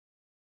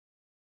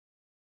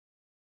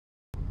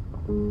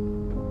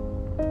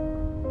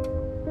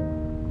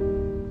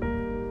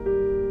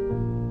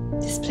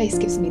This place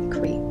gives me the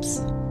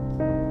creeps.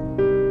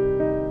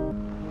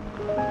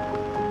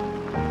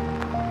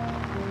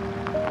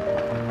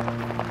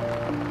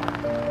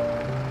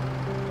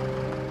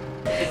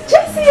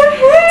 Jessie, you're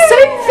here!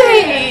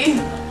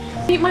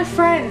 Sophie! Meet my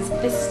friends.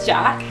 This is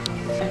Jack.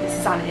 And this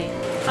is Annie.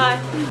 Hi.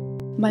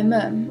 My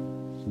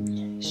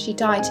mum, she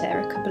died here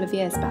a couple of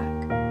years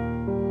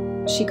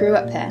back. She grew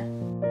up here.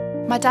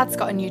 My dad's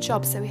got a new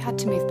job, so we had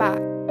to move back.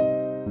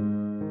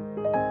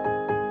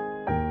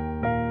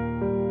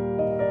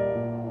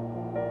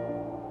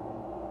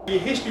 For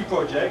your history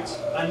project,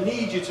 I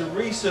need you to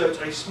research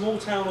a small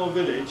town or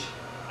village,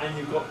 and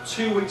you've got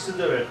 2 weeks to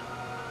do it.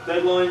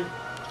 Deadline,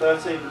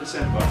 13th of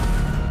December.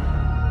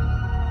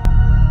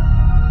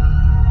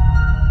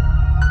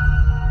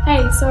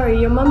 Hey, sorry,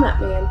 your mum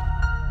let me in.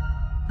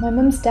 My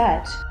mum's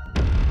dead.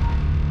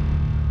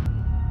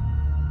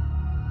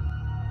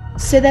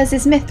 So there's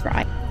this myth,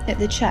 right, at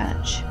the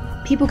church.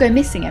 People go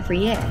missing every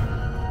year.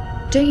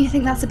 Don't you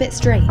think that's a bit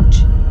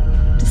strange?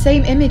 The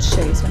same image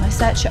shows when I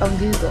search it on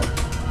Google,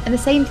 and the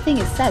same thing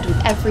is said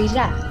with every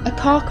death. A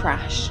car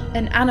crash,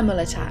 an animal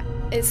attack.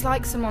 It's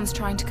like someone's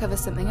trying to cover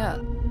something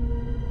up.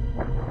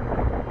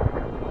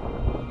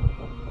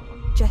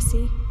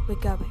 Jessie, we're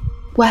going.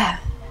 Where?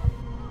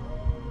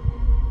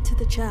 To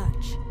the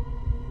church.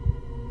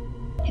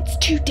 It's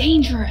too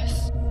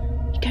dangerous.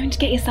 You're going to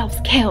get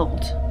yourselves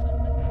killed.